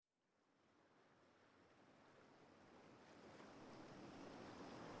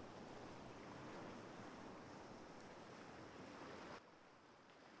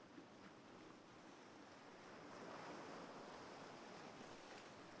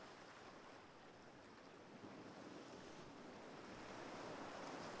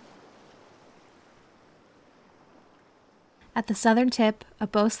At the southern tip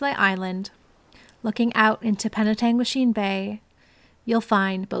of Beausoleil Island, looking out into Penetanguishene Bay, you'll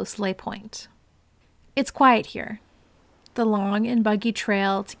find Beausoleil Point. It's quiet here. The long and buggy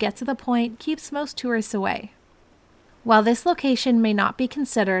trail to get to the point keeps most tourists away. While this location may not be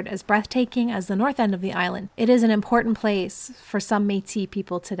considered as breathtaking as the north end of the island, it is an important place for some Métis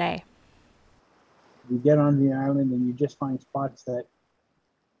people today. You get on the island and you just find spots that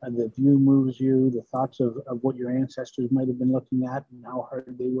the view moves you, the thoughts of what your ancestors might have been looking at and how hard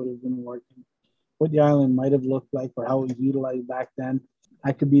they would have been working, what the island might have looked like or how it was utilized back then.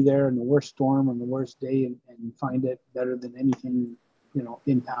 I could be there in the worst storm on the worst day and find it better than anything,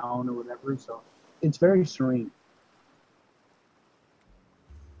 in town or whatever. So it's very serene.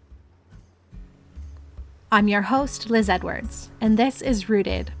 I'm your host, Liz Edwards, and this is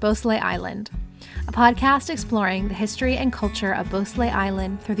Rooted, Beausoleil Island, a podcast exploring the history and culture of Beausoleil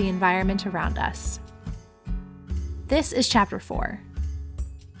Island through the environment around us. This is Chapter 4,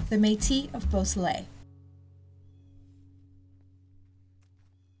 The Métis of Beausoleil.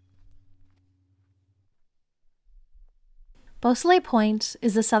 Beausoleil Point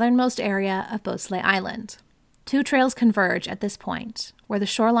is the southernmost area of Beausoleil Island. Two trails converge at this point, where the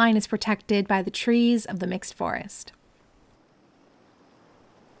shoreline is protected by the trees of the mixed forest.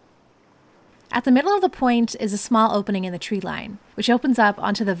 At the middle of the point is a small opening in the tree line, which opens up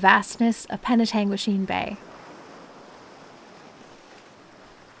onto the vastness of Penetanguishene Bay.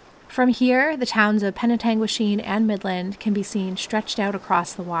 From here, the towns of Penetanguishene and Midland can be seen stretched out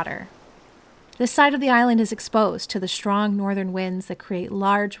across the water. This side of the island is exposed to the strong northern winds that create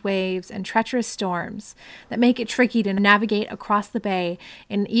large waves and treacherous storms that make it tricky to navigate across the bay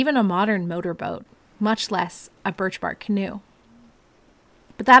in even a modern motorboat, much less a birch bark canoe.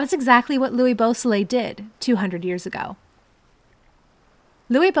 But that is exactly what Louis Beausoleil did 200 years ago.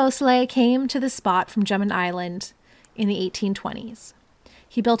 Louis Beausoleil came to this spot from Drummond Island in the 1820s.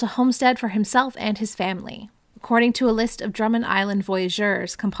 He built a homestead for himself and his family. According to a list of Drummond Island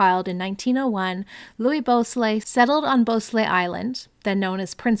voyageurs compiled in 1901, Louis Beausoleil settled on Beausoleil Island, then known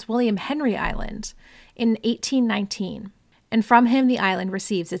as Prince William Henry Island, in 1819, and from him the island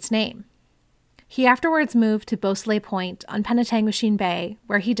receives its name. He afterwards moved to Beausoleil Point on Penetanguishene Bay,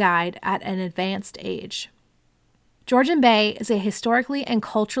 where he died at an advanced age. Georgian Bay is a historically and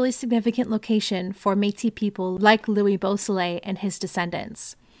culturally significant location for Métis people like Louis Beausoleil and his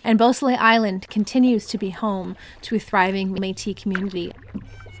descendants. And Beausoleil Island continues to be home to a thriving Métis community.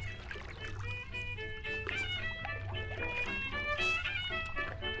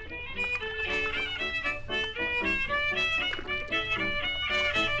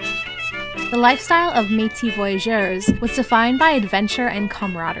 The lifestyle of Métis voyageurs was defined by adventure and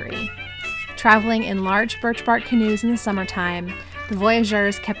camaraderie. Traveling in large birch bark canoes in the summertime, the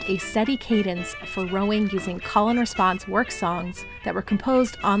voyageurs kept a steady cadence for rowing using call-and-response work songs that were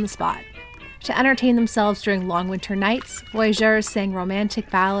composed on the spot. To entertain themselves during long winter nights, voyageurs sang romantic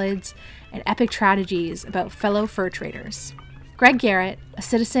ballads and epic tragedies about fellow fur traders. Greg Garrett, a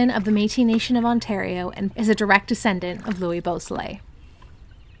citizen of the Métis Nation of Ontario, and is a direct descendant of Louis Beausoleil.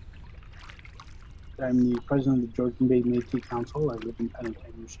 I'm the president of the Georgian Bay Métis Council. I live in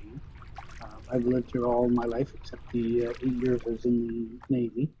Penetanguishene. I've lived here all my life, except the 8 years I was in the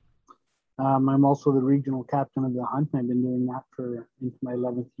Navy. I'm also the regional captain of the hunt, and I've been doing that for into my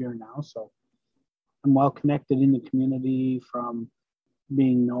 11th year now. So I'm well connected in the community from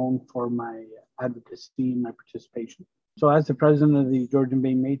being known for my advocacy and my participation. So as the president of the Georgian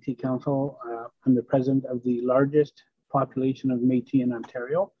Bay Métis Council, I'm the president of the largest population of Métis in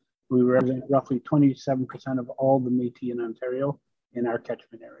Ontario. We represent roughly 27% of all the Métis in Ontario in our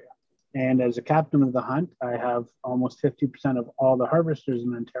catchment area. And as a captain of the hunt, I have almost 50% of all the harvesters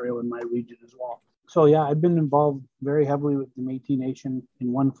in Ontario in my region as well. So yeah, I've been involved very heavily with the Métis Nation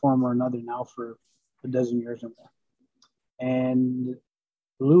in one form or another now for a dozen years or more. And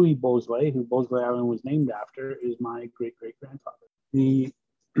Louis Beausoleil, who Beausoleil Island was named after, is my great-great-grandfather. The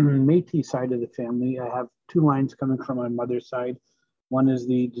Métis side of the family, I have two lines coming from my mother's side. One is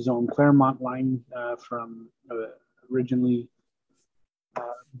the Dizone-Claremont line from originally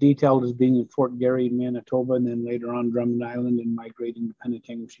detailed as being in Fort Garry in Manitoba, and then later on Drummond Island and migrating to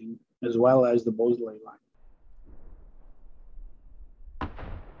Penetanguishene, as well as the Beausoleil line.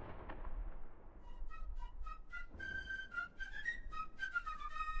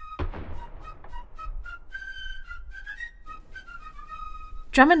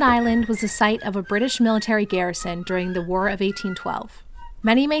 Drummond Island was the site of a British military garrison during the War of 1812.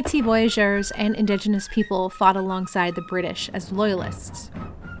 Many Métis voyageurs and Indigenous people fought alongside the British as loyalists.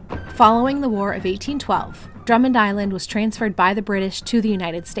 Following the War of 1812, Drummond Island was transferred by the British to the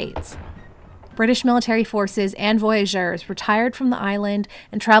United States. British military forces and voyageurs retired from the island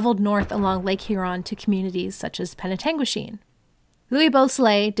and traveled north along Lake Huron to communities such as Penetanguishene. Louis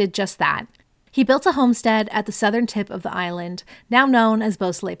Beausoleil did just that. He built a homestead at the southern tip of the island, now known as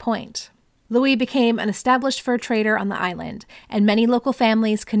Beausoleil Point. Louis became an established fur trader on the island, and many local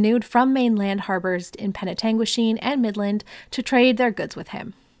families canoed from mainland harbors in Penetanguishene and Midland to trade their goods with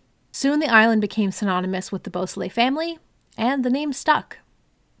him. Soon the island became synonymous with the Beausoleil family, and the name stuck.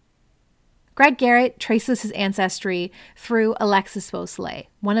 Greg Garrett traces his ancestry through Alexis Beausoleil,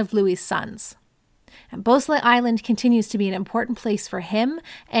 one of Louis' sons. And Beausoleil Island continues to be an important place for him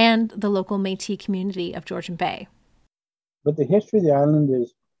and the local Métis community of Georgian Bay. But the history of the island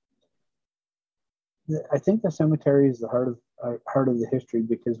is, I think the cemetery is the heart of the history,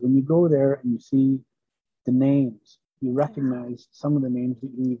 because when you go there and you see the names, you recognize some of the names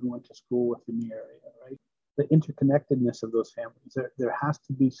that you even went to school with in the area, right? The interconnectedness of those families. There has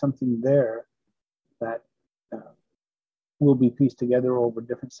to be something there that will be pieced together over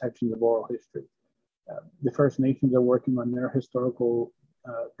different sections of oral history. The First Nations are working on their historical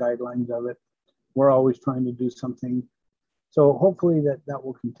guidelines of it. We're always trying to do something. So hopefully that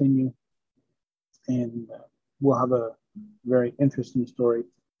will continue, and we'll have a very interesting story.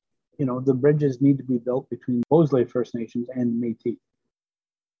 You know, the bridges need to be built between Beausoleil First Nations and Métis.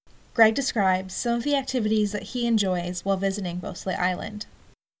 Greg describes some of the activities that he enjoys while visiting Beausoleil Island.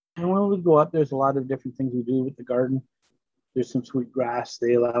 And when we go up, there's a lot of different things we do with the garden. There's some sweet grass.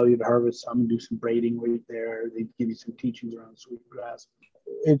 They allow you to harvest some and do some braiding right there. They give you some teachings around sweet grass.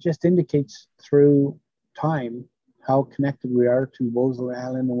 It just indicates through time how connected we are to Beausoleil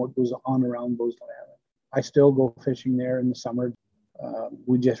Island and what goes on around Beausoleil Island. I still go fishing there in the summer.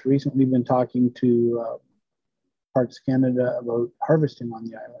 We just recently been talking to Parks Canada about harvesting on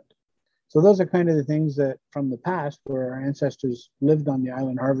the island. So those are kind of the things that from the past, where our ancestors lived on the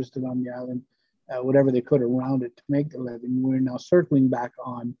island, harvested on the island, whatever they could around it to make the living. We're now circling back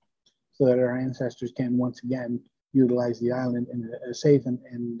on so that our ancestors can once again utilize the island in a safe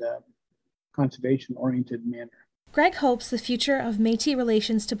and conservation-oriented manner. Greg hopes the future of Métis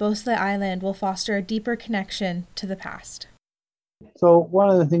relations to Beausoleil Island will foster a deeper connection to the past. So one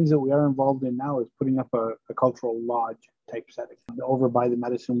of the things that we are involved in now is putting up a cultural lodge type setting. Over by the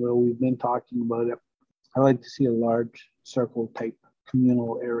medicine wheel, we've been talking about it. I like to see a large circle type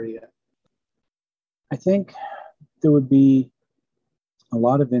communal area. I think there would be a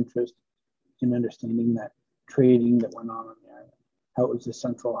lot of interest in understanding that trading that went on the island, how it was a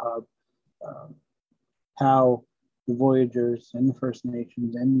central hub, how the voyageurs and the First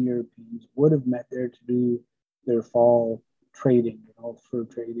Nations and the Europeans would have met there to do their fall trading, fur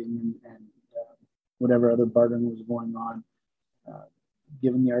trading and whatever other bartering was going on.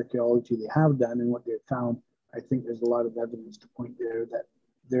 Given the archaeology they have done and what they've found, I think there's a lot of evidence to point there that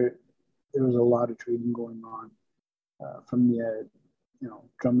there was a lot of trading going on from the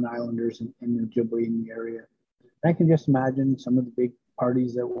Drummond Islanders and Ojibwe in the area. I can just imagine some of the big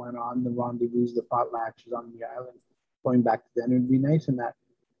parties that went on, the rendezvous, the potlatches on the island, going back to then. It'd be nice in that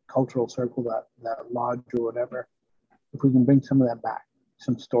cultural circle, that lodge or whatever, if we can bring some of that back,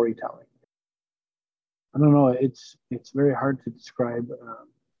 some storytelling. I don't know, it's very hard to describe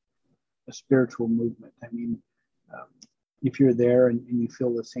a spiritual movement. I mean, if you're there and you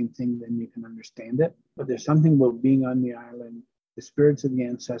feel the same thing, then you can understand it. But there's something about being on the island, the spirits of the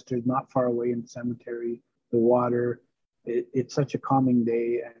ancestors, not far away in the cemetery, the water. It's such a calming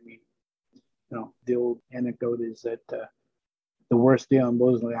day. I mean, the old anecdote is that the worst day on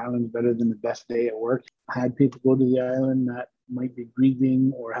Beausoleil Island is better than the best day at work. I had people go to the island that might be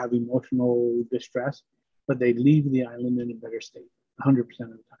grieving or have emotional distress, but they leave the island in a better state 100% of the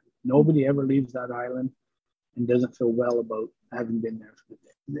time. Nobody ever leaves that island and doesn't feel well about having been there for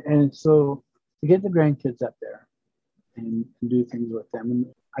the day. And so to get the grandkids up there and do things with them, and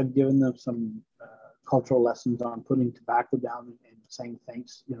I've given them some cultural lessons on putting tobacco down and saying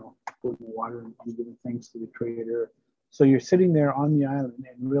thanks, putting water and giving thanks to the creator. So you're sitting there on the island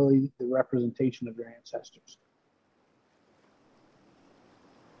and really the representation of your ancestors.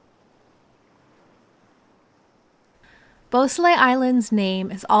 Beausoleil Island's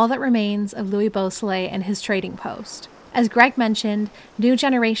name is all that remains of Louis Beausoleil and his trading post. As Greg mentioned, new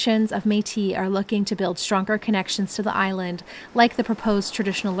generations of Métis are looking to build stronger connections to the island, like the proposed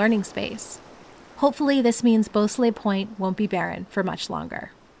traditional learning space. Hopefully, this means Beausoleil Point won't be barren for much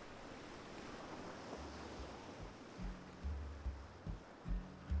longer.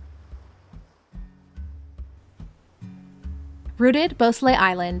 Rooted Beausoleil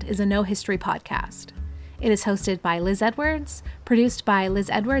Island is a No History podcast. It is hosted by Liz Edwards, produced by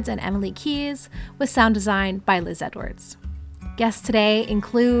Liz Edwards and Emily Keys, with sound design by Liz Edwards. Guests today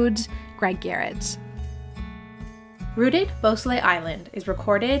include Greg Garrett. Rooted Beausoleil Island is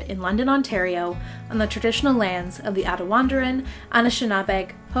recorded in London, Ontario, on the traditional lands of the Attawandaron,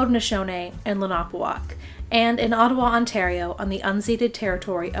 Anishinaabeg, Haudenosaunee, and Lenape, and in Ottawa, Ontario, on the unceded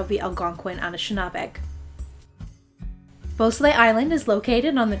territory of the Algonquin Anishinaabeg. Beausoleil Island is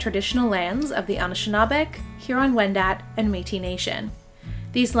located on the traditional lands of the Anishinaabeg, Huron-Wendat, and Métis Nation.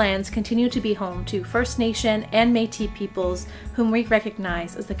 These lands continue to be home to First Nation and Métis peoples whom we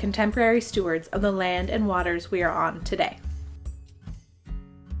recognize as the contemporary stewards of the land and waters we are on today.